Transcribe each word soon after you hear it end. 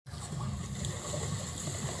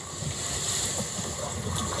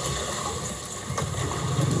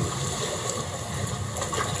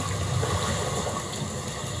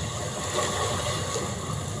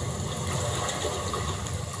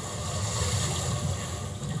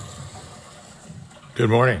Good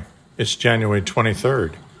morning. It's January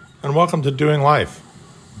 23rd, and welcome to Doing Life,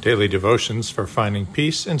 daily devotions for finding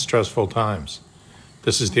peace in stressful times.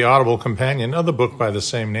 This is the audible companion of the book by the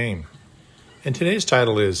same name, and today's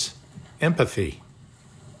title is Empathy.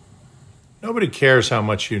 Nobody cares how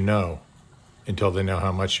much you know until they know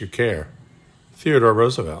how much you care. Theodore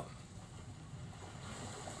Roosevelt.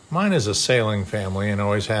 Mine is a sailing family and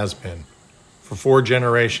always has been. For 4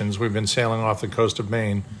 generations, we've been sailing off the coast of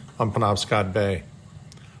Maine on Penobscot Bay.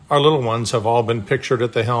 Our little ones have all been pictured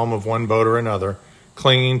at the helm of one boat or another,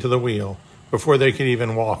 clinging to the wheel, before they could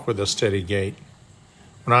even walk with a steady gait.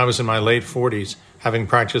 When I was in my late 40s, having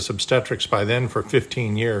practiced obstetrics by then for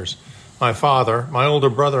 15 years, my father, my older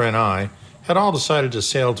brother, and I had all decided to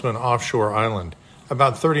sail to an offshore island,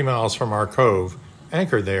 about 30 miles from our cove,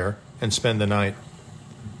 anchor there, and spend the night.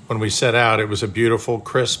 When we set out, it was a beautiful,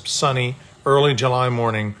 crisp, sunny, early July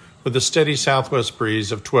morning with a steady southwest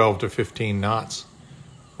breeze of 12 to 15 knots.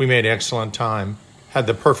 We made excellent time, had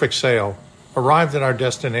the perfect sail, arrived at our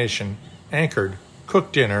destination, anchored,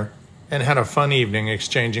 cooked dinner, and had a fun evening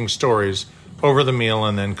exchanging stories over the meal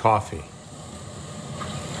and then coffee.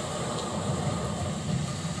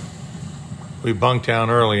 We bunked down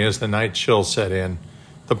early as the night chill set in.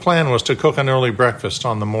 The plan was to cook an early breakfast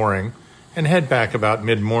on the mooring and head back about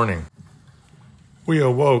mid-morning. We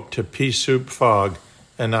awoke to pea soup fog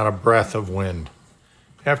and not a breath of wind.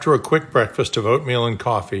 After a quick breakfast of oatmeal and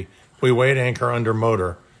coffee, we weighed anchor under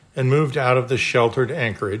motor and moved out of the sheltered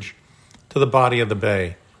anchorage to the body of the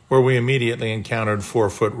bay, where we immediately encountered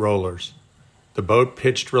 4-foot rollers. The boat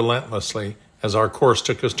pitched relentlessly as our course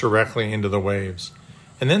took us directly into the waves.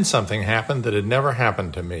 And then something happened that had never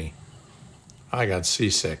happened to me. I got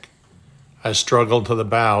seasick. I struggled to the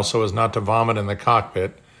bow so as not to vomit in the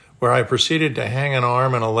cockpit, where I proceeded to hang an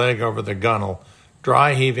arm and a leg over the gunwale,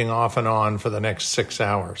 dry heaving off and on for the next 6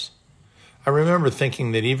 hours. I remember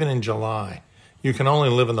thinking that even in July, you can only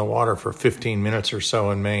live in the water for 15 minutes or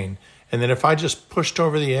so in Maine, and that if I just pushed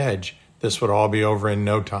over the edge, this would all be over in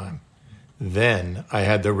no time. Then I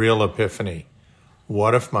had the real epiphany.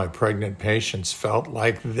 What if my pregnant patients felt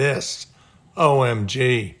like this?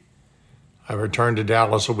 OMG. I returned to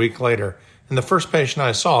Dallas a week later, and the first patient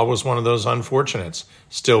I saw was one of those unfortunates,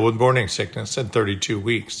 still with morning sickness at 32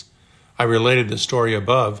 weeks. I related the story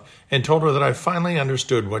above and told her that I finally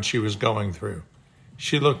understood what she was going through.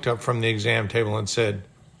 She looked up from the exam table and said,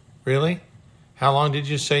 "Really? How long did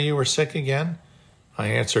you say you were sick again?" I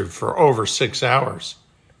answered, "For over 6 hours."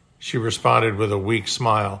 She responded with a weak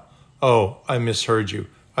smile, "Oh, I misheard you.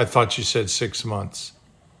 I thought you said 6 months."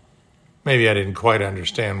 Maybe I didn't quite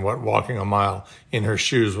understand what walking a mile in her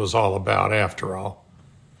shoes was all about after all.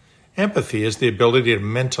 Empathy is the ability to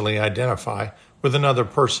mentally identify with another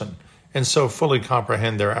person and so fully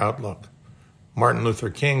comprehend their outlook. Martin Luther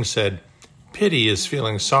King said, "Pity is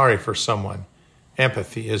feeling sorry for someone.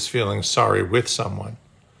 Empathy is feeling sorry with someone."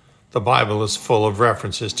 The Bible is full of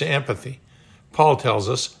references to empathy. Paul tells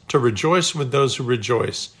us to rejoice with those who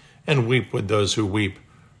rejoice and weep with those who weep.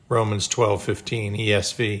 Romans 12:15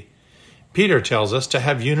 ESV. Peter tells us to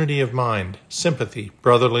have unity of mind, sympathy,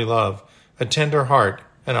 brotherly love, a tender heart,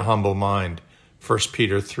 and a humble mind. 1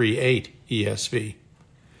 Peter 3:8 ESV.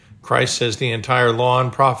 Christ says the entire law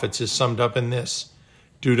and prophets is summed up in this: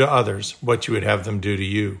 do to others what you would have them do to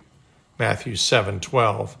you. Matthew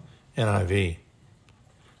 7:12 NIV.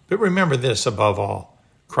 But remember this above all: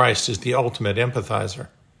 Christ is the ultimate empathizer.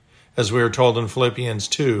 As we are told in Philippians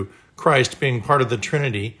 2, Christ, being part of the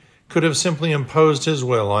Trinity, could have simply imposed his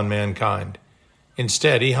will on mankind.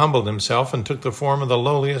 Instead, he humbled himself and took the form of the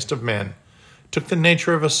lowliest of men, took the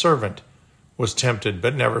nature of a servant, was tempted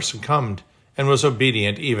but never succumbed, and was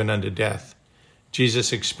obedient even unto death.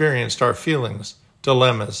 Jesus experienced our feelings,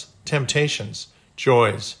 dilemmas, temptations,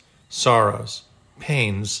 joys, sorrows,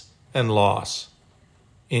 pains, and loss.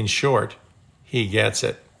 In short, he gets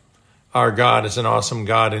it. Our God is an awesome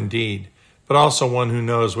God indeed, but also one who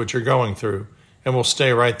knows what you're going through and will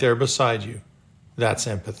stay right there beside you. That's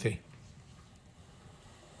empathy.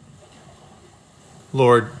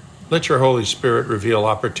 Lord, let your Holy Spirit reveal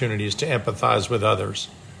opportunities to empathize with others.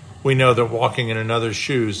 We know that walking in another's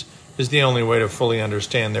shoes is the only way to fully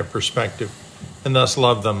understand their perspective and thus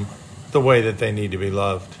love them the way that they need to be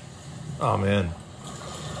loved. Amen.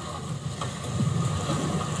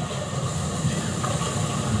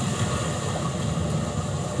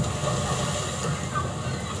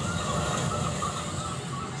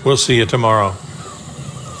 We'll see you tomorrow.